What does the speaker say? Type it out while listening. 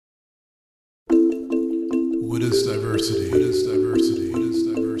What is diversity? What is diversity? What is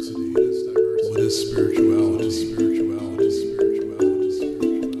diversity? What is diversity? What is spirituality? Spirituality.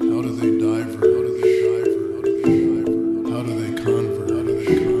 Spirituality. How do they diver? How do they diver? How do they diver? How do they convert? How do they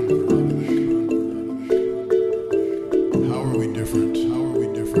convert? How do they convert? How are we different? How are we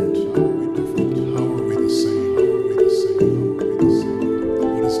different? How are we different? How are we the same? How are we the same? How are we the same?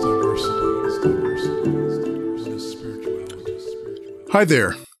 What is diversity? What is diversity? What is spirituality? Hi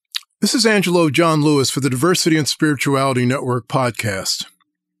there. This is Angelo John Lewis for the Diversity and Spirituality Network podcast.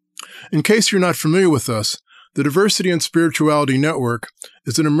 In case you're not familiar with us, the Diversity and Spirituality Network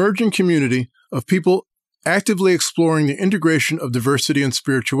is an emerging community of people actively exploring the integration of diversity and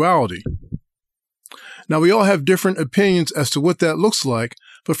spirituality. Now, we all have different opinions as to what that looks like,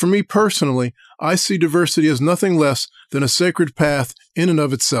 but for me personally, I see diversity as nothing less than a sacred path in and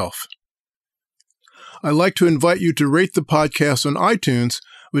of itself. I'd like to invite you to rate the podcast on iTunes,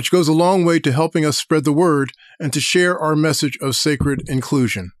 which goes a long way to helping us spread the word and to share our message of sacred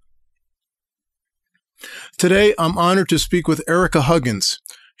inclusion. Today, I'm honored to speak with Ericka Huggins,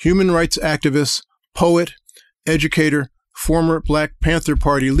 human rights activist, poet, educator, former Black Panther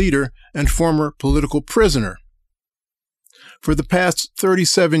Party leader, and former political prisoner. For the past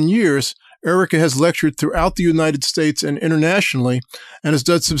 37 years, Ericka has lectured throughout the United States and internationally and has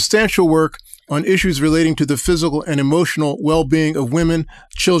done substantial work on issues relating to the physical and emotional well-being of women,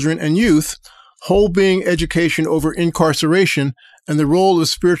 children, and youth, whole being education over incarceration, and the role of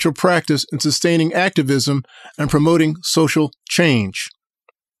spiritual practice in sustaining activism and promoting social change.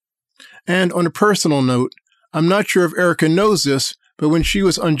 And on a personal note, I'm not sure if Ericka knows this, but when she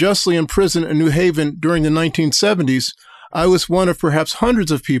was unjustly imprisoned in New Haven during the 1970s, I was one of perhaps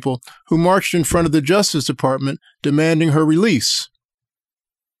hundreds of people who marched in front of the Justice Department demanding her release.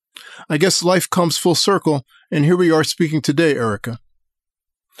 I guess life comes full circle, and here we are speaking today, Ericka.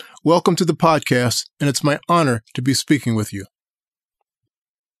 Welcome to the podcast, and it's my honor to be speaking with you.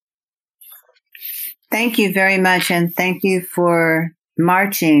 Thank you very much, and thank you for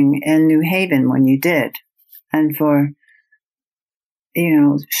marching in New Haven when you did, and for,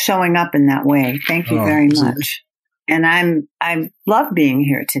 showing up in that way. Thank you very much. And I love being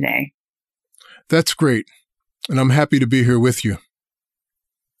here today. That's great, and I'm happy to be here with you.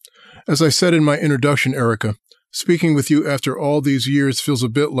 As I said in my introduction, Ericka, speaking with you after all these years feels a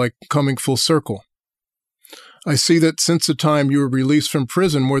bit like coming full circle. I see that since the time you were released from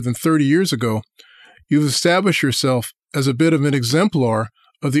prison more than 30 years ago, you've established yourself as a bit of an exemplar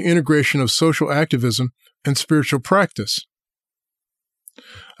of the integration of social activism and spiritual practice.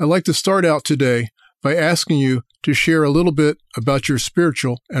 I'd like to start out today by asking you to share a little bit about your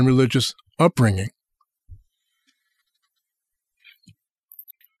spiritual and religious upbringing.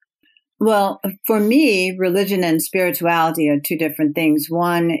 Well, for me, religion and spirituality are two different things.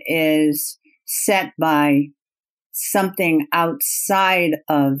 One is set by something outside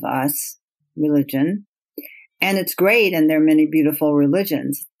of us, religion, and it's great, and there are many beautiful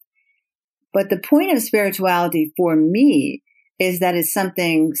religions. But the point of spirituality for me is that it's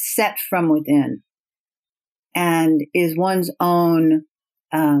something set from within and is one's own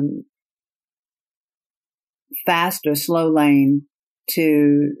fast or slow lane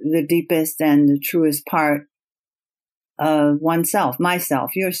to the deepest and the truest part of oneself,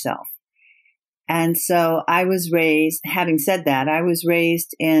 myself, yourself. And so I was raised, having said that, I was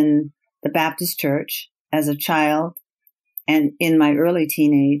raised in the Baptist church as a child and in my early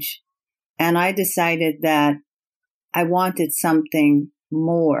teenage. And I decided that I wanted something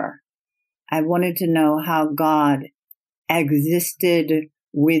more. I wanted to know how God existed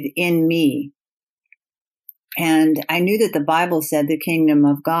within me. And I knew that the Bible said the kingdom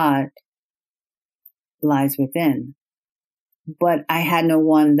of God lies within. But I had no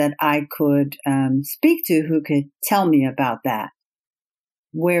one that I could speak to who could tell me about that.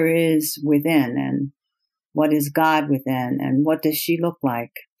 Where is within, and what is God within, and what does she look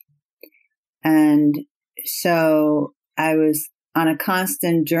like? And so I was on a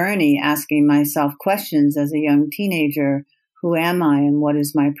constant journey asking myself questions as a young teenager. Who am I, and what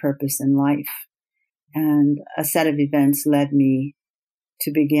is my purpose in life? And a set of events led me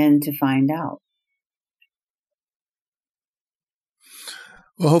to begin to find out.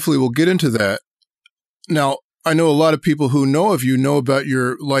 Well, hopefully we'll get into that. Now, I know a lot of people who know of you know about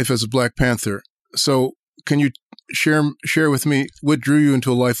your life as a Black Panther. So can you share with me what drew you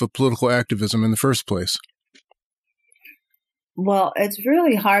into a life of political activism in the first place? Well, it's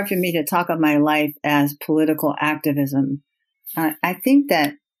really hard for me to talk of my life as political activism. I think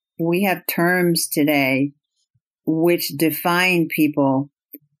that we have terms today which define people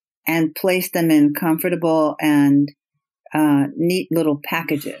and place them in comfortable and neat little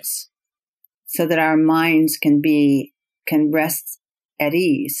packages. so that our minds can rest at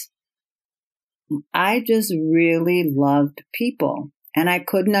ease. I just really loved people, and I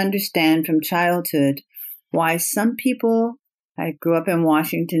couldn't understand from childhood why some people, I grew up in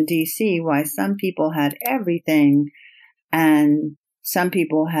Washington, D.C., why some people had everything and some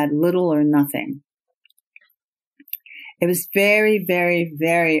people had little or nothing. It was very, very,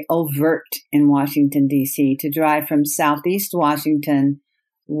 very overt in Washington, D.C. to drive from Southeast Washington,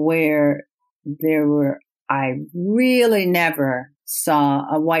 where I really never saw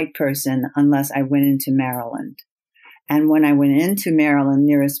a white person unless I went into Maryland. And when I went into Maryland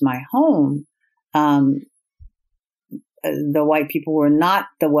nearest my home, the white people were not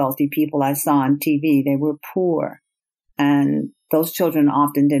the wealthy people I saw on TV. They were poor. And those children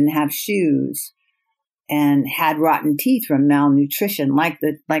often didn't have shoes and had rotten teeth from malnutrition, like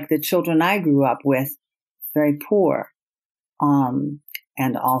the children I grew up with, very poor,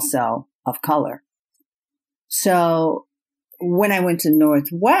 and also of color. So when I went to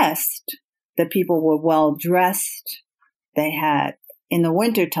Northwest, the people were well dressed. They had, in the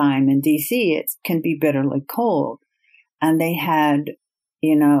wintertime in DC, it can be bitterly cold. And they had,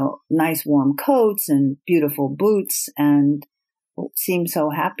 nice warm coats and beautiful boots and seemed so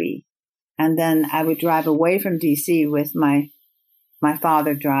happy. And then I would drive away from DC with my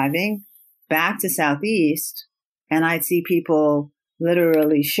father driving back to Southeast, and I'd see people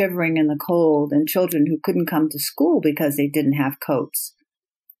literally shivering in the cold and children who couldn't come to school because they didn't have coats.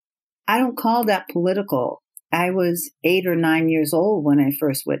 I don't call that political. I was 8 or 9 years old when I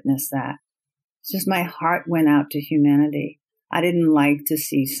first witnessed that. It's just my heart went out to humanity. I didn't like to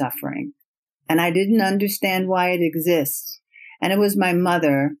see suffering, and I didn't understand why it exists. And it was my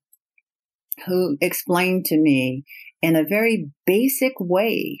mother who explained to me in a very basic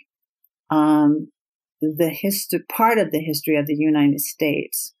way part of the history of the United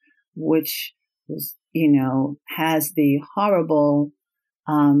States, which was, has the horrible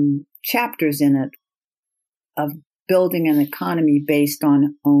chapters in it of building an economy based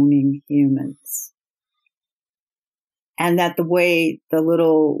on owning humans. And that the way the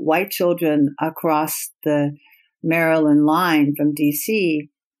little white children across the Maryland line from DC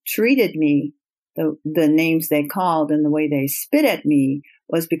treated me, the names they called and the way they spit at me,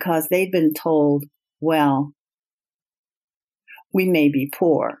 was because they'd been told, well, we may be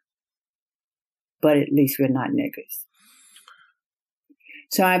poor, but at least we're not niggers.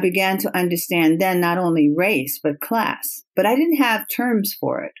 So I began to understand then not only race, but class. But I didn't have terms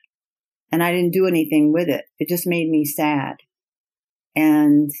for it. And I didn't do anything with it. It just made me sad.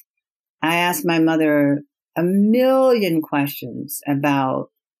 And I asked my mother a million questions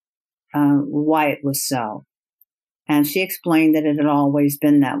about why it was so. And she explained that it had always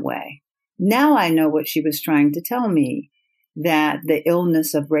been that way. Now I know what she was trying to tell me, that the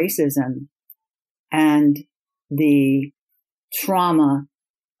illness of racism and the trauma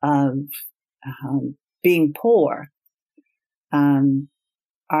of being poor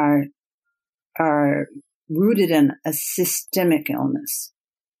are rooted in a systemic illness.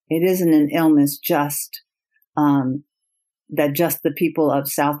 It isn't an illness just that just the people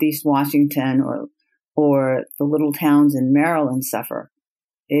of Southeast Washington or the little towns in Maryland suffer.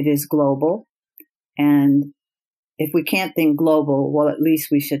 It is global. And if we can't think global, well, at least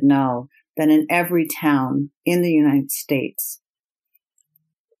we should know that in every town in the United States,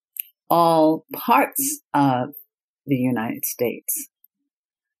 all parts of the United States,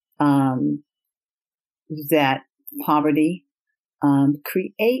 that poverty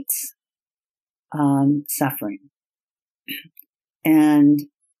creates suffering. And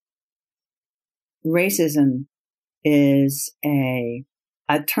racism is a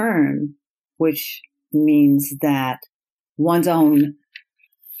term which means that one's own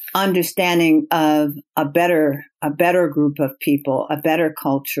understanding of a better group of people, a better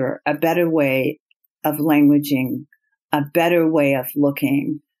culture, a better way of languaging, a better way of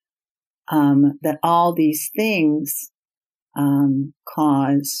looking, that all these things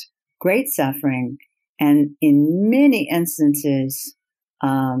cause great suffering, and in many instances,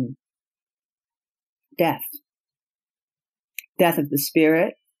 death of the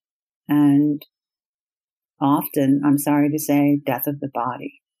spirit, and often, I'm sorry to say, death of the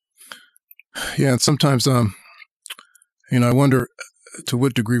body. Yeah, and sometimes, I wonder to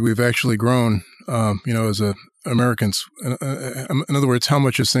what degree we've actually grown, as Americans. In other words, how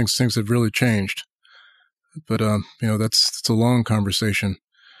much things have really changed. But that's a long conversation.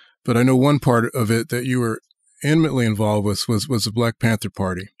 But I know one part of it that you were intimately involved with was the Black Panther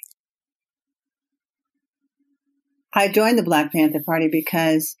Party. I joined the Black Panther Party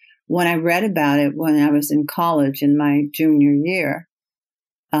because when I read about it when I was in college in my junior year,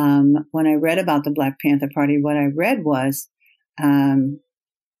 when I read about the Black Panther Party, what I read was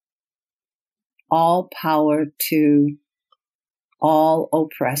all power to all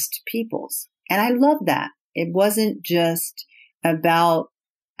oppressed peoples. And I love that. It wasn't just about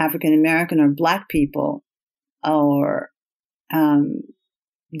African American or Black people or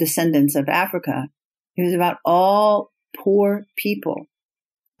descendants of Africa. It was about all poor people.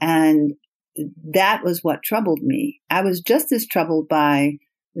 And that was what troubled me. I was just as troubled by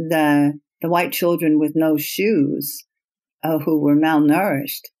the white children with no shoes who were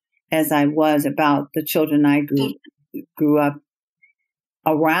malnourished as I was about the children I grew up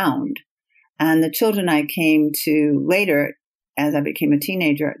around. And the children I came to later, as I became a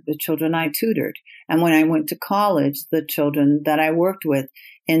teenager, the children I tutored. And when I went to college, the children that I worked with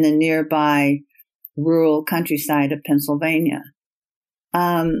in the nearby rural countryside of Pennsylvania.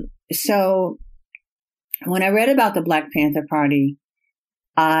 So when I read about the Black Panther Party,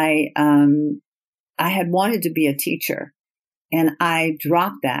 I had wanted to be a teacher, and I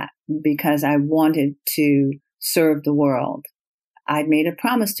dropped that because I wanted to serve the world. I'd made a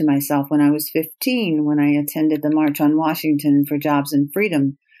promise to myself when I was 15, when I attended the March on Washington for Jobs and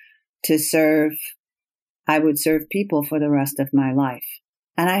Freedom, I would serve people for the rest of my life.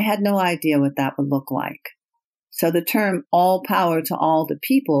 And I had no idea what that would look like. So the term all power to all the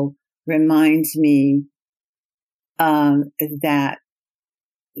people reminds me that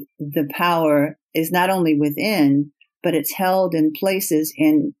the power is not only within, but it's held in places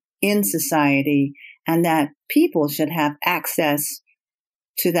in society, and that people should have access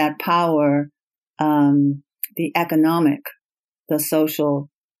to that power, the economic, the social,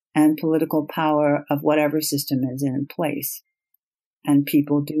 and political power of whatever system is in place. And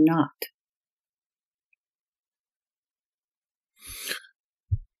people do not.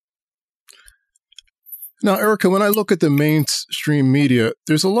 Now, Ericka, when I look at the mainstream media,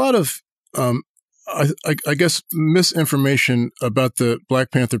 there's a lot of, I guess, misinformation about the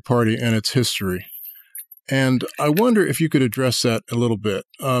Black Panther Party and its history. And I wonder if you could address that a little bit.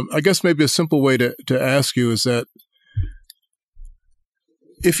 I guess maybe a simple way to ask you is that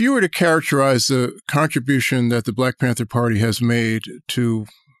if you were to characterize the contribution that the Black Panther Party has made to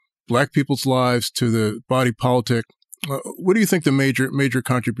Black people's lives, to the body politic, what do you think the major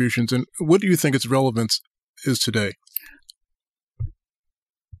contributions, and what do you think its relevance is today?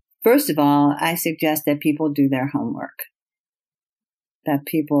 First of all, I suggest that people do their homework. That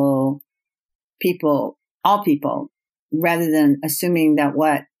all people, rather than assuming that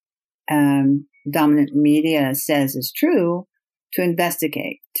what dominant media says is true, to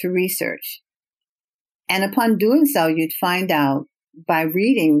investigate, to research. And upon doing so, you'd find out by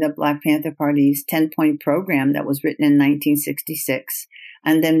reading the Black Panther Party's 10-point program that was written in 1966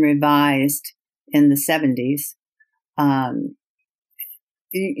 and then revised in the 70s,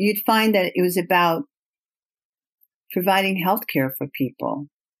 you'd find that it was about providing health care for people,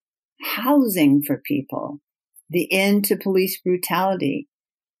 housing for people, the end to police brutality,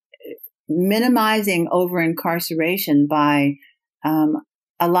 minimizing over-incarceration by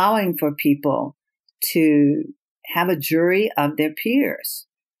allowing for people to have a jury of their peers.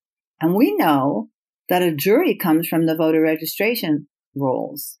 And we know that a jury comes from the voter registration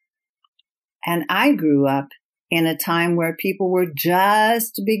rolls. And I grew up in a time where people were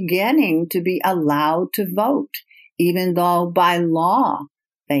just beginning to be allowed to vote, even though by law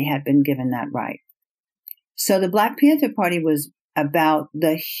they had been given that right. So the Black Panther Party was about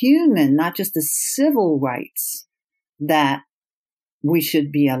the human, not just the civil rights that we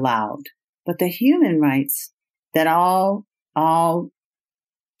should be allowed, but the human rights that all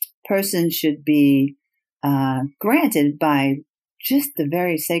persons should be granted by just the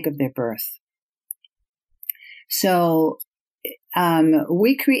very sake of their birth. So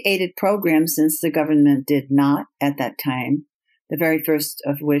we created programs since the government did not at that time, the very first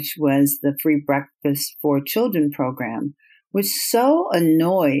of which was the Free Breakfast for Children program, which so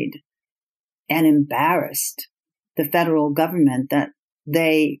annoyed and embarrassed the federal government that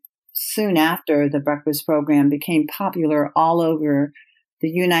they, soon after the breakfast program became popular all over the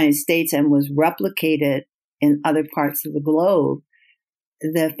United States and was replicated in other parts of the globe,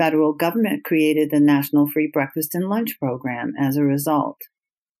 the federal government created the National Free Breakfast and Lunch Program as a result.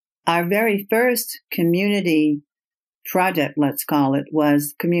 Our very first community project, let's call it,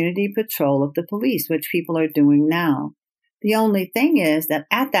 was community patrol of the police, which people are doing now. The only thing is that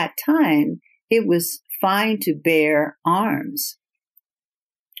at that time, it was fine to bear arms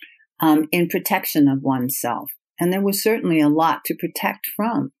in protection of oneself. And there was certainly a lot to protect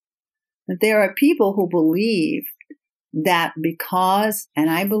from. But there are people who believe that because, and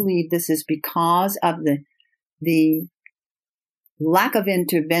I believe this is because of the lack of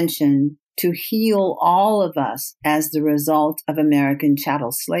intervention to heal all of us as the result of American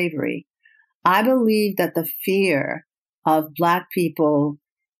chattel slavery. I believe that the fear of Black people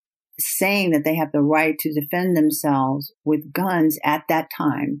saying that they have the right to defend themselves with guns at that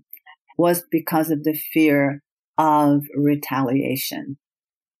time was because of the fear of retaliation.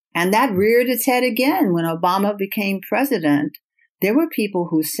 And that reared its head again when Obama became president. There were people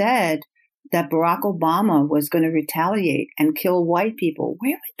who said that Barack Obama was going to retaliate and kill white people.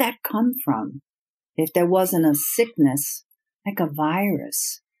 Where would that come from? If there wasn't a sickness, like a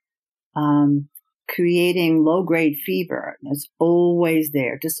virus, creating low-grade fever that's always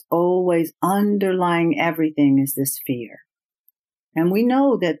there, just always underlying everything is this fear. And we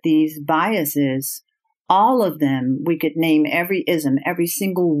know that these biases, all of them, we could name every ism, every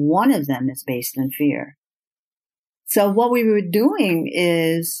single one of them is based in fear. So what we were doing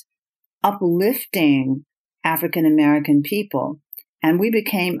is uplifting African American people. And we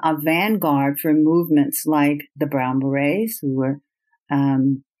became a vanguard for movements like the Brown Berets, who were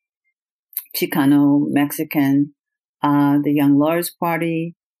Chicano, Mexican, the Young Lawyers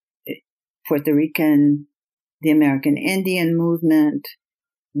Party, Puerto Rican, the American Indian movement,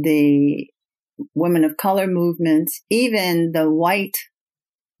 the women of color movements, even the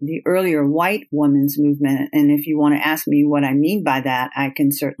earlier white women's movement. And if you want to ask me what I mean by that, I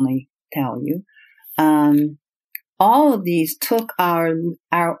can certainly tell you. All of these took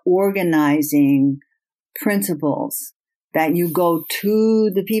our organizing principles that you go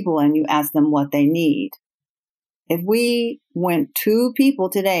to the people and you ask them what they need. If we went to people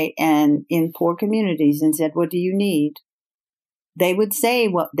today and in poor communities and said, what do you need? They would say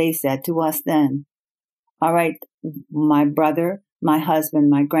what they said to us then. All right, my brother, my husband,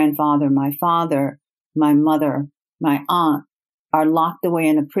 my grandfather, my father, my mother, my aunt are locked away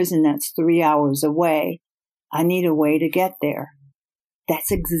in a prison that's 3 hours away. I need a way to get there.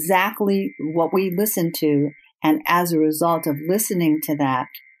 That's exactly what we listened to. And as a result of listening to that,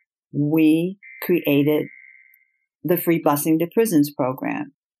 we created the free busing to prisons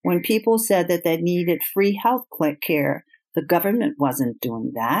program. When people said that they needed free health care, the government wasn't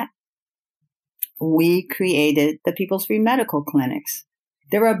doing that. We created the People's Free Medical Clinics.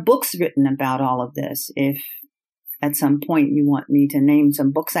 There are books written about all of this. If at some point you want me to name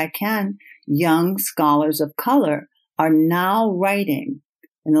some books, I can. Young scholars of color are now writing,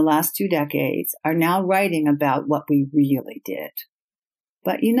 in the last 2 decades, are now writing about what we really did.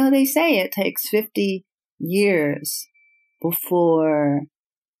 But they say it takes 50 years before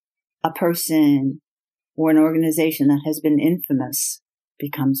a person or an organization that has been infamous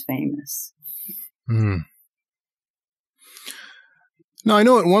becomes famous. Now, I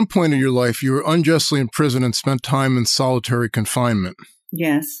know at one point in your life you were unjustly imprisoned and spent time in solitary confinement.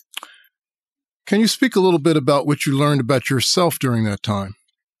 Yes. Can you speak a little bit about what you learned about yourself during that time?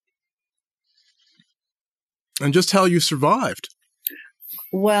 And just how you survived?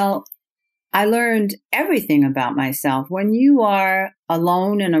 Well, I learned everything about myself. When you are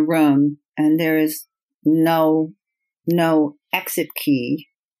alone in a room and there is no exit key,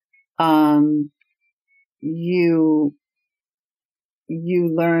 you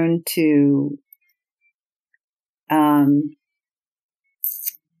learn to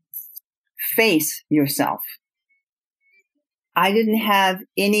face yourself. I didn't have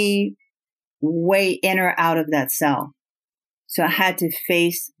any way in or out of that cell. So I had to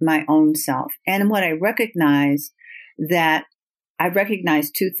face my own self. And what I recognized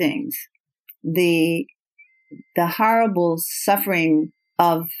two things. The horrible suffering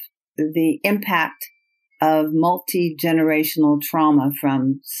of the impact of multi-generational trauma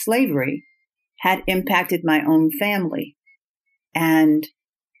from slavery had impacted my own family. And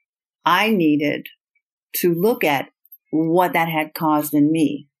I needed to look at what that had caused in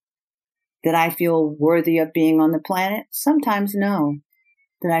me. Did I feel worthy of being on the planet? Sometimes no.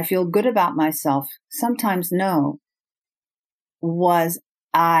 Did I feel good about myself? Sometimes no. Was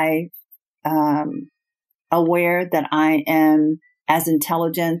I aware that I am as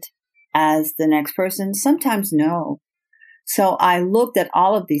intelligent as the next person? Sometimes no. So I looked at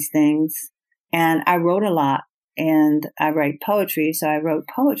all of these things and I wrote a lot, and I write poetry, so I wrote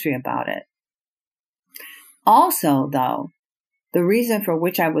poetry about it. Also, though, the reason for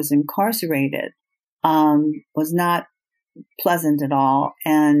which I was incarcerated was not pleasant at all.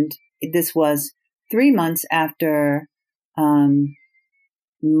 And this was 3 months after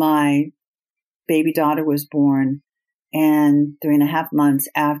my baby daughter was born, and 3.5 months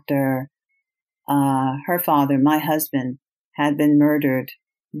after her father, my husband, had been murdered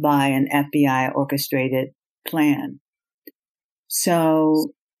by an FBI orchestrated plan.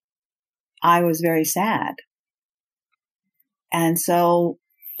 So I was very sad. And so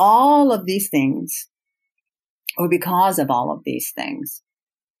all of these things, or because of all of these things,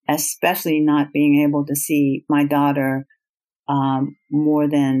 especially not being able to see my daughter more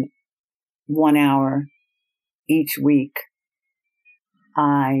than 1 hour each week,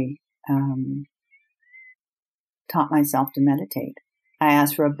 I taught myself to meditate. I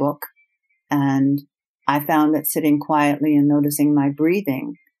asked for a book, and I found that sitting quietly and noticing my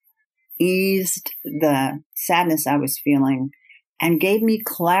breathing eased the sadness I was feeling and gave me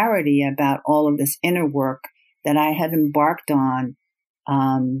clarity about all of this inner work that I had embarked on.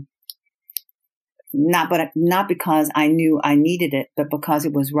 Not because I knew I needed it, but because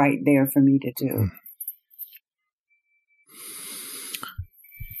it was right there for me to do.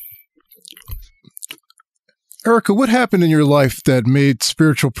 Ericka, what happened in your life that made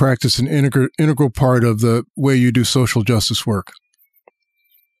spiritual practice an integral part of the way you do social justice work?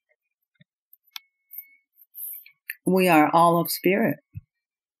 We are all of spirit.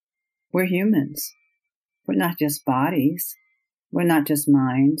 We're humans. We're not just bodies. We're not just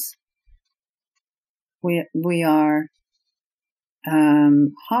minds. We are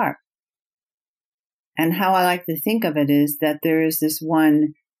heart. And how I like to think of it is that there is this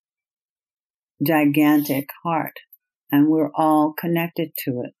one gigantic heart, and we're all connected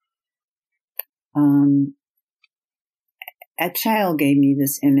to it. A child gave me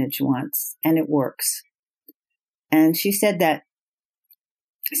this image once, and it works. And she said that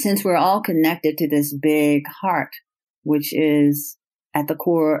since we're all connected to this big heart, which is at the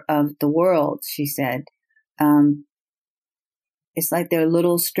core of the world, she said, it's like there are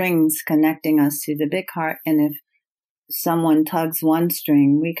little strings connecting us to the big heart. And if someone tugs one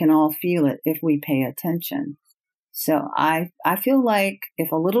string, we can all feel it if we pay attention. So I feel like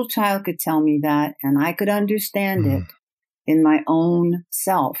if a little child could tell me that and I could understand it in my own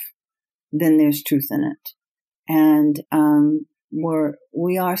self, then there's truth in it. And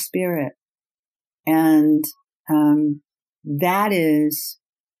we are spirit. And that is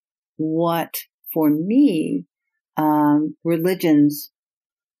what, for me, religions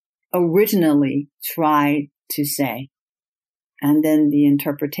originally tried to say. And then the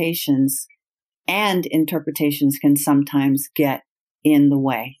interpretations can sometimes get in the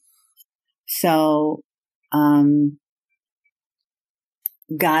way. So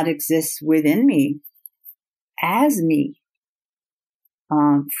God exists within me, as me,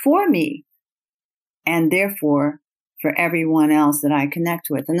 for me, and therefore for everyone else that I connect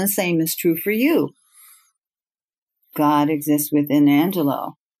with. And the same is true for you. God exists within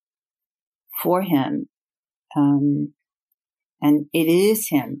Angelo, for him, and it is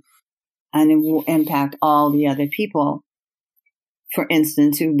him, and it will impact all the other people, for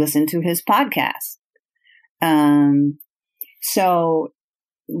instance, who listen to his podcast. So,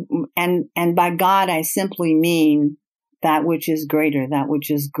 and by God, I simply mean that which is greater, that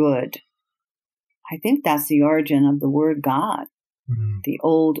which is good. I think that's the origin of the word God, the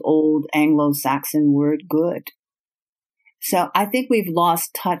old Anglo-Saxon word good. So I think we've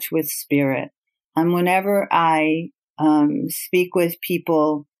lost touch with spirit. And whenever I speak with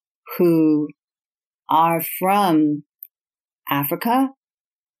people who are from Africa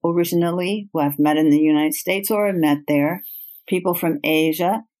originally, who I've met in the United States or have met there, people from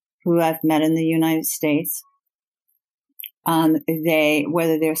Asia who I've met in the United States, whether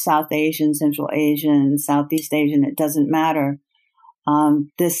they're South Asian, Central Asian, Southeast Asian, it doesn't matter.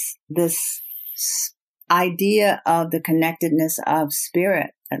 This idea of the connectedness of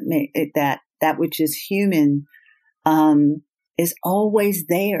spirit, that which is human, is always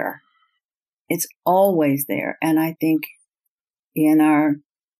there. It's always there. And I think in our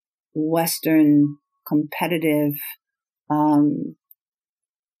Western competitive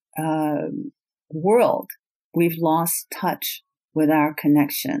world, we've lost touch with our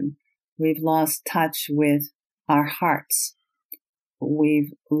connection. We've lost touch with our hearts.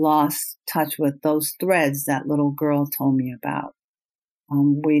 We've lost touch with those threads that little girl told me about.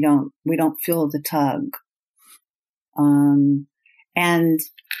 We don't feel the tug. And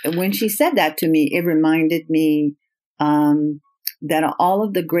when she said that to me, it reminded me that all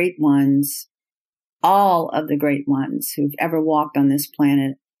of the great ones who've ever walked on this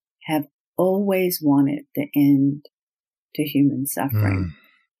planet have always wanted the end to human suffering.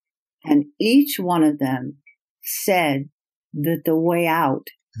 And each one of them said that the way out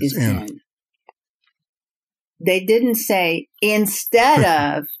is in. They didn't say, instead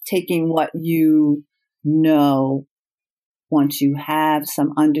of taking what you know, once you have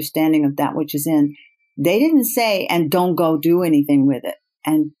some understanding of that which is in, they didn't say, and don't go do anything with it.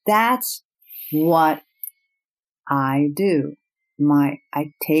 And that's what I do.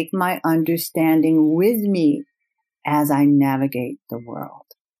 I take my understanding with me as I navigate the world.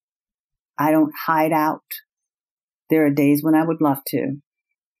 I don't hide out. There are days when I would love to,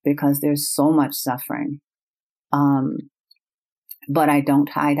 because there's so much suffering. But I don't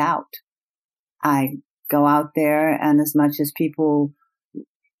hide out. I go out there, and as much as people,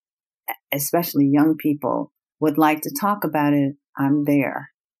 especially young people, would like to talk about it, I'm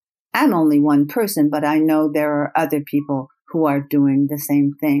there. I'm only one person, but I know there are other people who are doing the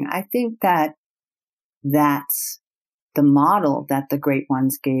same thing. I think that that's the model that the great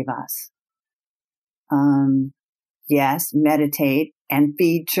ones gave us. Yes, meditate and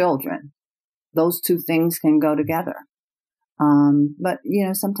feed children. Those two things can go together. But,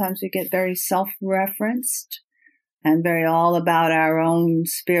 sometimes we get very self-referenced and very all about our own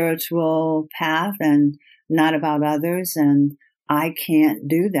spiritual path and not about others. And I can't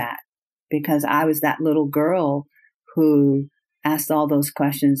do that, because I was that little girl who asked all those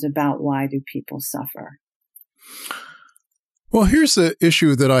questions about why do people suffer. Well, here's the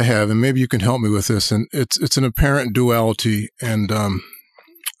issue that I have, and maybe you can help me with this. And it's an apparent duality, and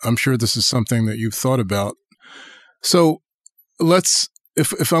I'm sure this is something that you've thought about. So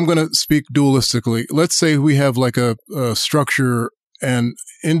if I'm going to speak dualistically, let's say we have like a structure and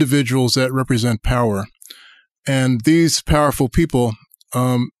individuals that represent power, and these powerful people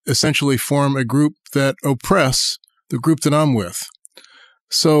essentially form a group that oppress the group that I'm with.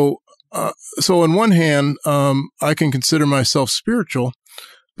 So on one hand, I can consider myself spiritual,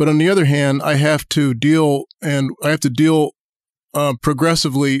 but on the other hand, I have to deal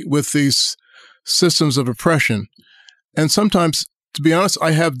progressively with these systems of oppression. And sometimes, to be honest,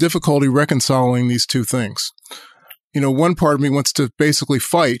 I have difficulty reconciling these two things. One part of me wants to basically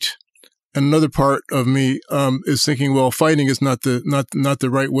fight, and another part of me is thinking, well, fighting is not the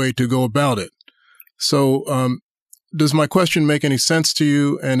right way to go about it. So, does my question make any sense to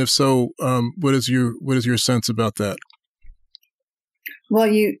you? And if so, what is your sense about that? Well,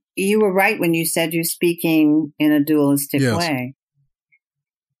 you were right when you said you're speaking in a dualistic way.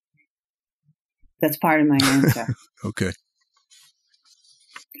 That's part of my answer. Okay.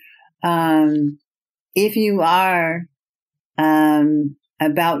 If you are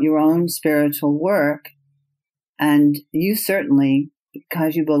about your own spiritual work, and you certainly,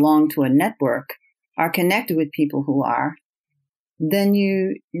 because you belong to a network, are connected with people who are, then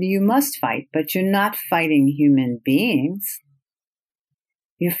you must fight, but you're not fighting human beings.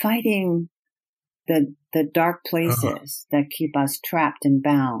 You're fighting the dark places that keep us trapped and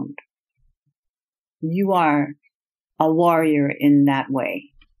bound. You are a warrior in that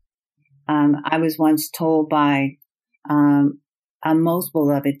way. I was once told by a most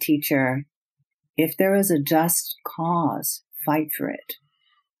beloved teacher, if there is a just cause, fight for it.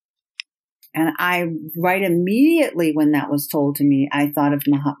 And right immediately when that was told to me, I thought of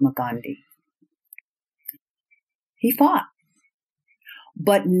Mahatma Gandhi. He fought,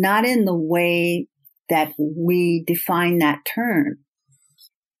 but not in the way that we define that term.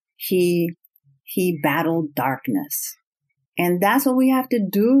 He battled darkness. And that's what we have to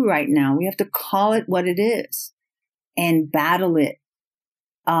do right now. We have to call it what it is and battle it,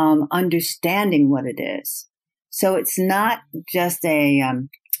 understanding what it is. So it's not just it's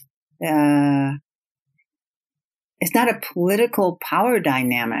not a political power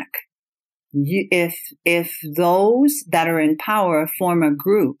dynamic. If those that are in power form a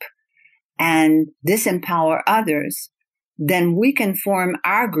group and disempower others, then we can form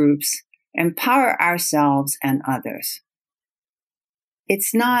our groups, empower ourselves and others.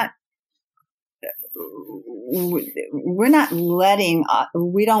 It's not, we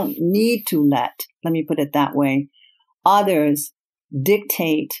don't need to let me put it that way, others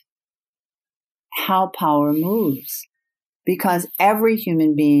dictate how power moves, because every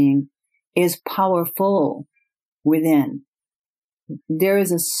human being is powerful within. There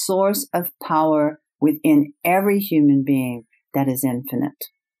is a source of power within every human being that is infinite.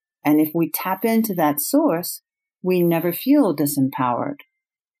 And if we tap into that source, we never feel disempowered.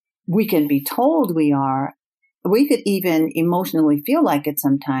 We can be told we are. We could even emotionally feel like it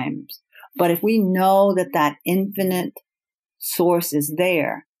sometimes. But if we know that infinite source is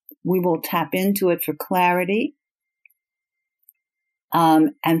there, we will tap into it for clarity,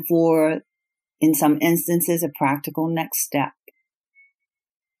 and for, in some instances, a practical next step.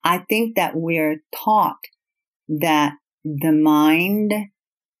 I think that we're taught that the mind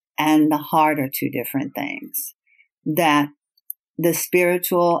and the heart are two different things, that the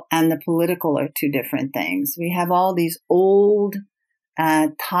spiritual and the political are two different things. We have all these old,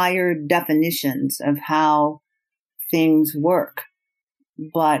 tired definitions of how things work.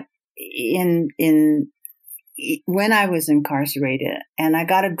 But when I was incarcerated and I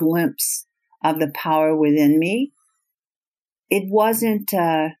got a glimpse of the power within me, it's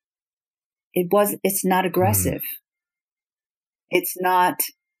not aggressive. It's not,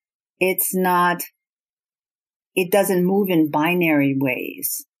 it doesn't move in binary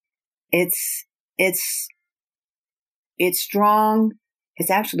ways. It's strong.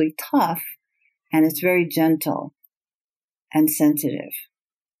 It's actually tough, and it's very gentle and sensitive.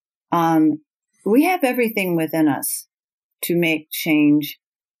 We have everything within us to make change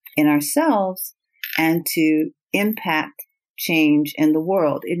in ourselves and to impact change in the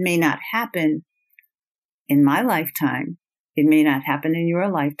world. It may not happen in my lifetime. It may not happen in your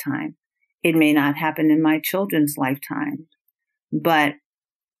lifetime. It may not happen in my children's lifetime, but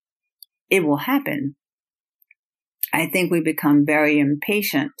it will happen. I think we become very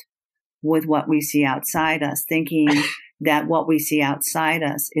impatient with what we see outside us, thinking that what we see outside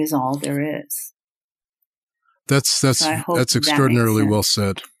us is all there is. That's extraordinarily well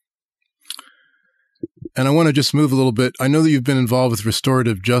said. And I want to just move a little bit. I know that you've been involved with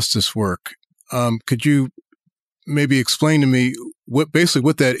restorative justice work. Could you maybe explain to me what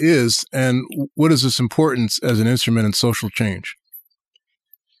that is and what is its importance as an instrument in social change?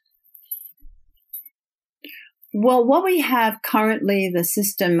 Well, what we have currently, the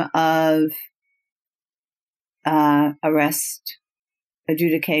system of arrest,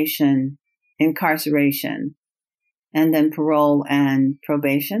 adjudication, incarceration, and then parole and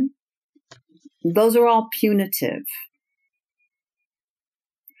probation, those are all punitive.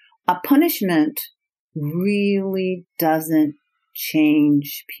 A punishment really doesn't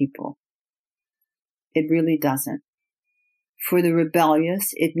change people. It really doesn't. For the rebellious,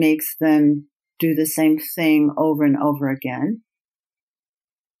 it makes them do the same thing over and over again.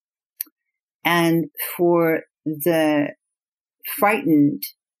 And for the frightened,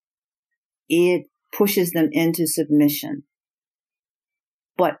 it pushes them into submission.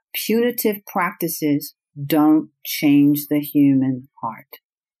 But punitive practices don't change the human heart.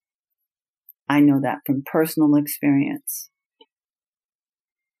 I know that from personal experience.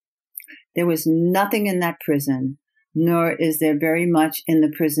 There was nothing in that prison, nor is there very much in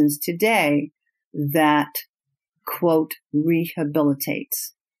the prisons today that, quote,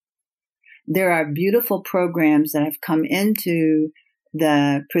 rehabilitates. There are beautiful programs that have come into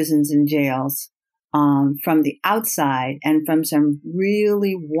the prisons and jails from the outside and from some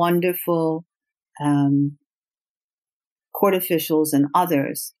really wonderful court officials and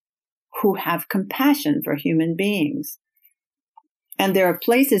others who have compassion for human beings. And there are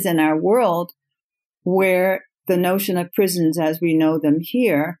places in our world where the notion of prisons as we know them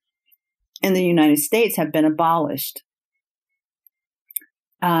here in the United States have been abolished.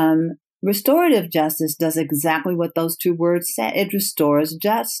 Restorative justice does exactly what those two words say. It restores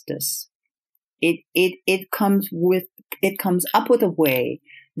justice. It comes up with a way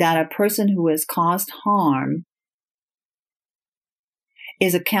that a person who has caused harm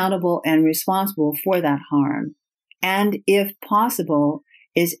is accountable and responsible for that harm. And if possible,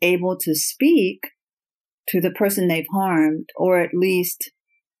 is able to speak to the person they've harmed, or at least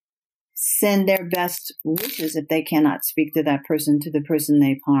send their best wishes if they cannot speak to that person, to the person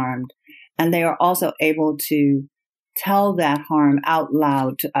they've harmed. And they are also able to tell that harm out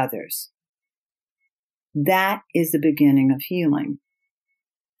loud to others. That is the beginning of healing.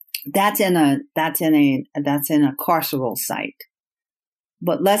 That's in a carceral site.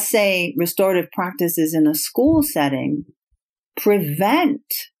 But let's say restorative practices in a school setting prevent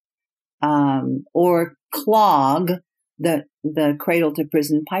or clog the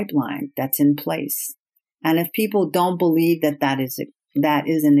cradle-to-prison pipeline that's in place. And if people don't believe that is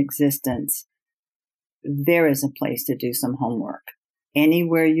in existence, there is a place to do some homework.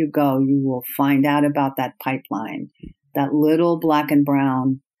 Anywhere you go, you will find out about that pipeline, that little black and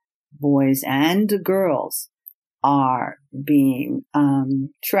brown boys and girls are being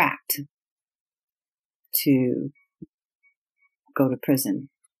tracked to go to prison.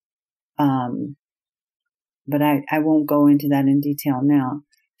 But I won't go into that in detail now.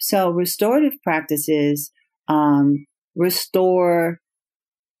 So restorative practices restore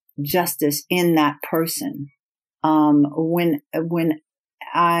justice in that person.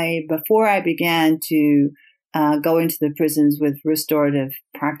 Before I began to go into the prisons with restorative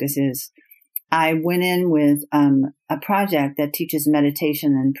practices, I went in with a project that teaches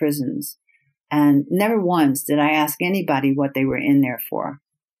meditation in prisons. And never once did I ask anybody what they were in there for.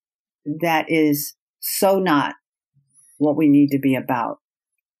 That is so not what we need to be about.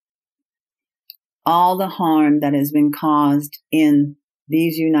 All the harm that has been caused in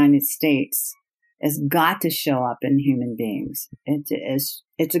these United States has got to show up in human beings.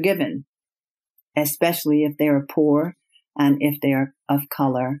 It's a given, especially if they are poor and if they are of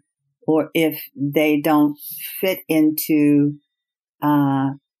color, or if they don't fit into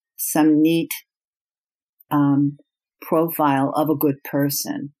some neat profile of a good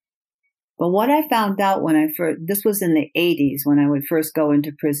person. But what I found out this was in the 80s when I would first go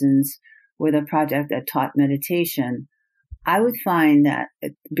into prisons with a project that taught meditation, I would find that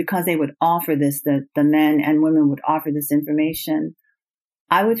because they would offer this, the men and women would offer this information,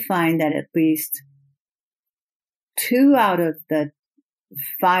 I would find that at least 2 out of the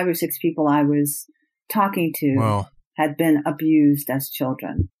 5 or 6 people I was talking to had been abused as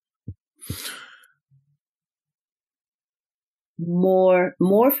children. More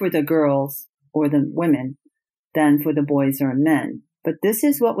for the girls or the women than for the boys or men. But this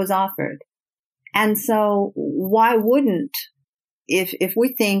is what was offered. And so why wouldn't, if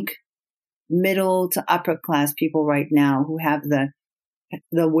we think middle to upper class people right now who have the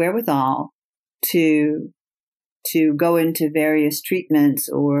wherewithal to go into various treatments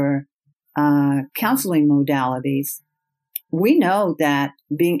or counseling modalities, we know that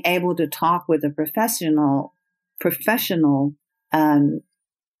being able to talk with a professional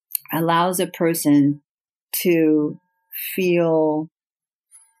allows a person to feel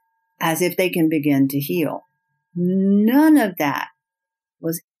as if they can begin to heal. None of that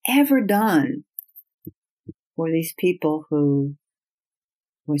was ever done for these people who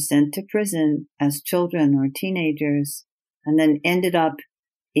were sent to prison as children or teenagers and then ended up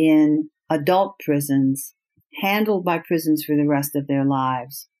in adult prisons, handled by prisons for the rest of their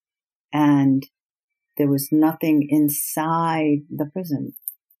lives. And there was nothing inside the prison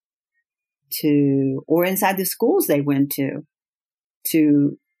or inside the schools they went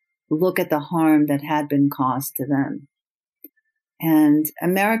to look at the harm that had been caused to them. And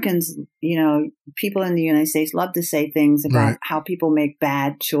Americans, people in the United States love to say things about how people make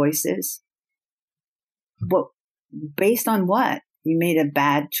bad choices. But based on what? You made a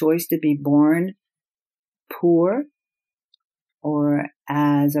bad choice to be born poor or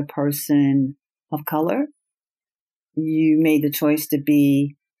as a person of color. You made the choice to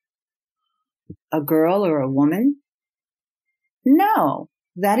be a girl or a woman. No,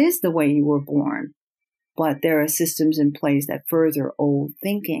 that is the way you were born. But there are systems in place that further old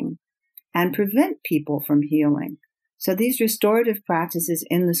thinking and prevent people from healing. So these restorative practices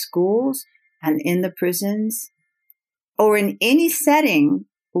in the schools and in the prisons or in any setting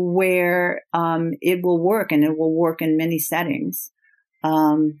where it will work, and it will work in many settings,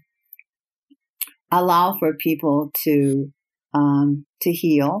 allow for people to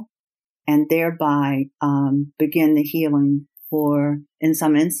heal and thereby begin the healing in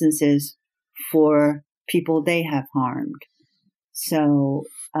some instances, for people they have harmed. So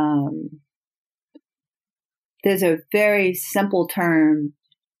there's a very simple term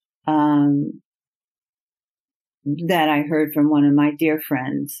that I heard from one of my dear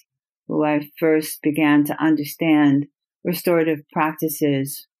friends who I first began to understand restorative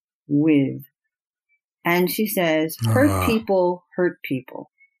practices with. And she says, hurt people hurt people.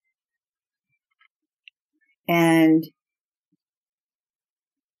 And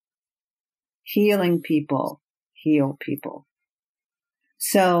healing people heal people.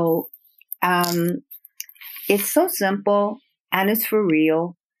 So it's so simple and it's for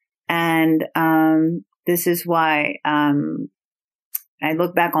real. And this is why I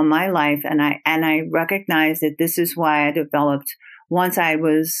look back on my life and I recognize that this is why I developed, once I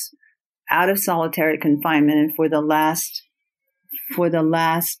was out of solitary confinement, and for the last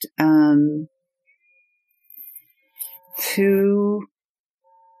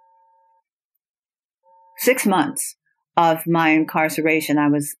 6 months of my incarceration, I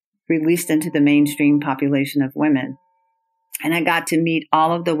was released into the mainstream population of women. And I got to meet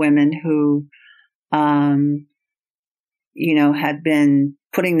all of the women who, had been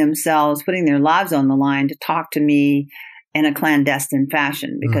putting their lives on the line to talk to me in a clandestine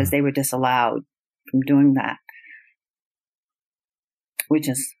fashion because they were disallowed from doing that, which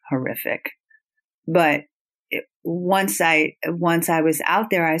is horrific. But once I was out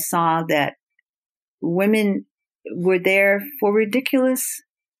there, I saw that women were there for ridiculous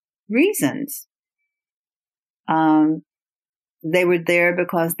reasons. They were there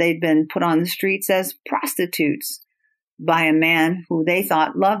because they'd been put on the streets as prostitutes by a man who they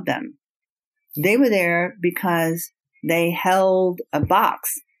thought loved them. They were there because they held a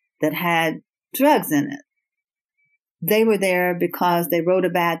box that had drugs in it. They were there because they wrote a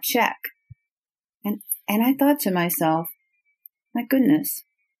bad check. And I thought to myself, my goodness,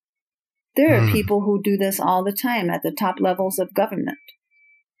 there are people who do this all the time at the top levels of government.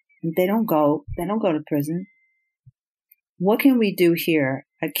 They don't go to prison. What can we do here?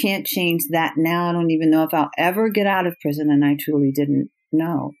 I can't change that now. I don't even know if I'll ever get out of prison. And I truly didn't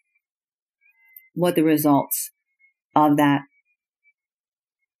know what the results of that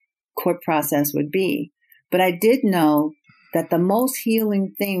court process would be. But I did know that the most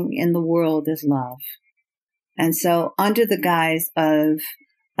healing thing in the world is love. And so under the guise of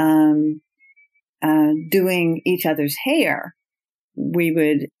doing each other's hair, we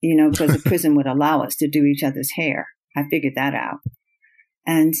would, because the prison would allow us to do each other's hair. I figured that out.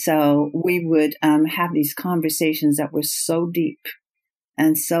 And so we would have these conversations that were so deep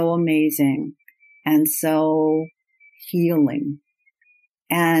and so amazing and so healing.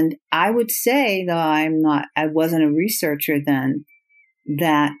 And I would say, though I wasn't a researcher then,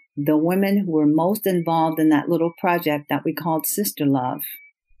 that the women who were most involved in that little project that we called Sister Love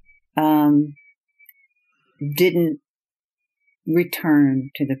didn't return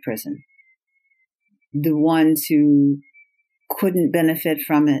to the prison. The ones who couldn't benefit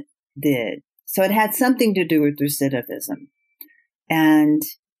from it did. So it had something to do with recidivism. And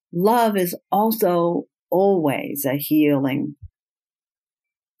love is also always a healing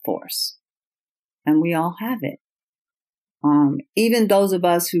force. And we all have it. Even those of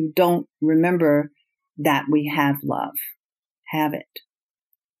us who don't remember that we have love, have it.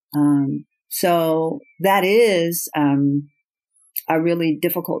 So that is a really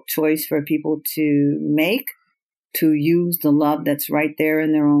difficult choice for people to make, to use the love that's right there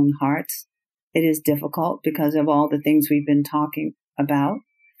in their own hearts. It is difficult because of all the things we've been talking about.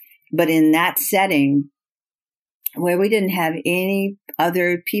 But in that setting, where we didn't have any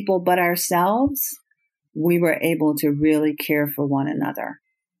other people but ourselves, we were able to really care for one another.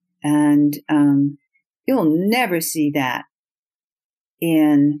 And you'll never see that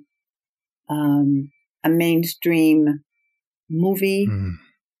in a mainstream movie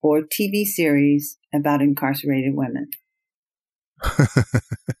or TV series about incarcerated women.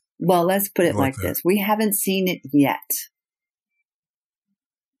 Well, let's put it like this. We haven't seen it yet.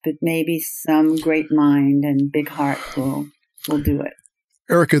 But maybe some great mind and big heart will do it.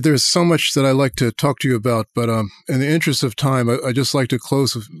 Ericka, there's so much that I like to talk to you about, but in the interest of time, I just like to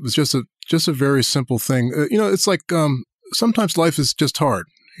close with just a very simple thing. It's like sometimes life is just hard.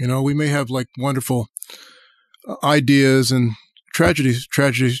 We may have like wonderful ideas, and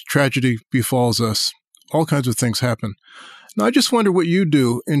tragedy befalls us. All kinds of things happen. Now, I just wonder what you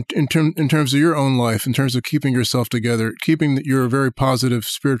do in terms of your own life, in terms of keeping yourself together, keeping your very positive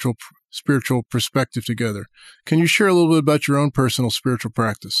spiritual perspective together. Can you share a little bit about your own personal spiritual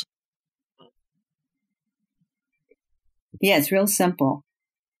practice? Yeah, it's real simple.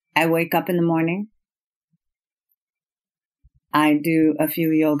 I wake up in the morning. I do a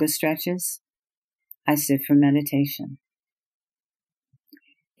few yoga stretches. I sit for meditation.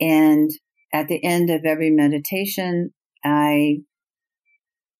 And at the end of every meditation, I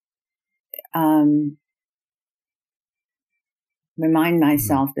remind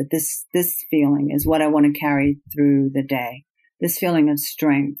myself that this feeling is what I want to carry through the day. This feeling of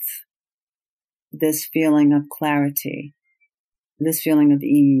strength, this feeling of clarity, this feeling of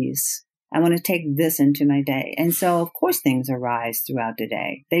ease. I want to take this into my day. And so, of course, things arise throughout the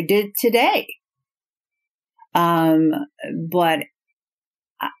day. They did today. But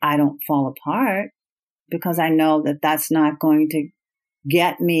I don't fall apart, because I know that that's not going to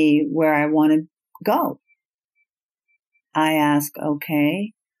get me where I want to go. I ask,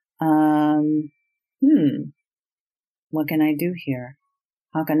 okay, what can I do here?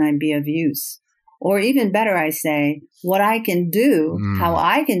 How can I be of use? Or even better, I say, what I can do, how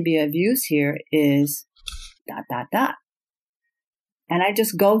I can be of use here is ... And I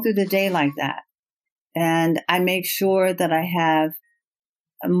just go through the day like that. And I make sure that I have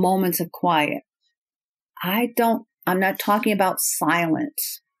moments of quiet. I'm not talking about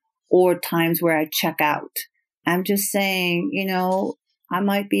silence or times where I check out. I'm just saying, I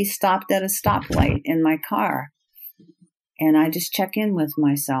might be stopped at a stoplight in my car, and I just check in with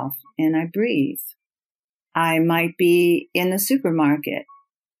myself and I breathe. I might be in the supermarket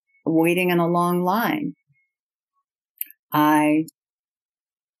waiting in a long line. I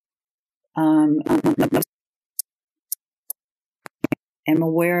am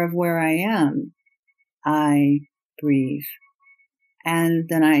aware of where I am. I breathe. And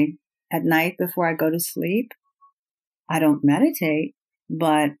then at night before I go to sleep, I don't meditate,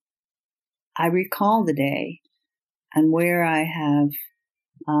 but I recall the day and where I have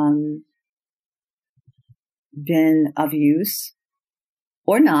been of use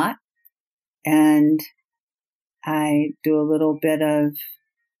or not. And I do a little bit of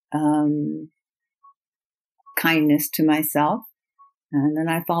kindness to myself. And then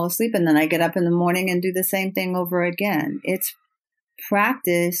I fall asleep, and then I get up in the morning and do the same thing over again. It's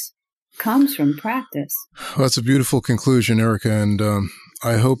practice comes from practice. Well, that's a beautiful conclusion, Ericka. And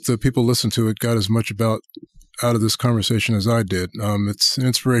I hope the people listen to it got as much out of this conversation as I did. It's an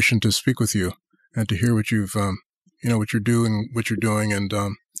inspiration to speak with you and to hear what you've, what you're doing, and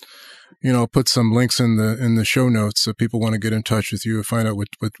put some links in the show notes so people want to get in touch with you and find out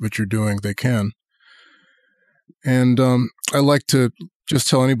what you're doing. They can. And I like to just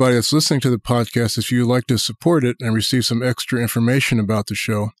tell anybody that's listening to the podcast, if you like to support it and receive some extra information about the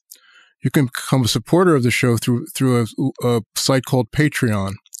show, you can become a supporter of the show through a site called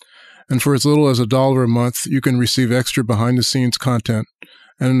Patreon. And for as little as $1 a month, you can receive extra behind-the-scenes content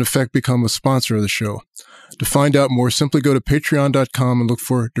and, in effect, become a sponsor of the show. To find out more, simply go to patreon.com and look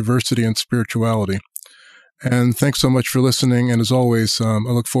for Diversity and Spirituality. And thanks so much for listening. And as always, I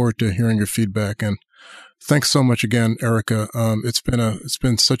look forward to hearing your feedback. And thanks so much again, Ericka. It's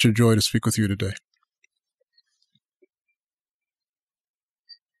been such a joy to speak with you today.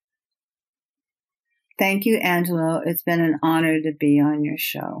 Thank you, Angelo. It's been an honor to be on your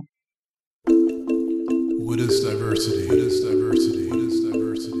show. What is diversity? What is diversity?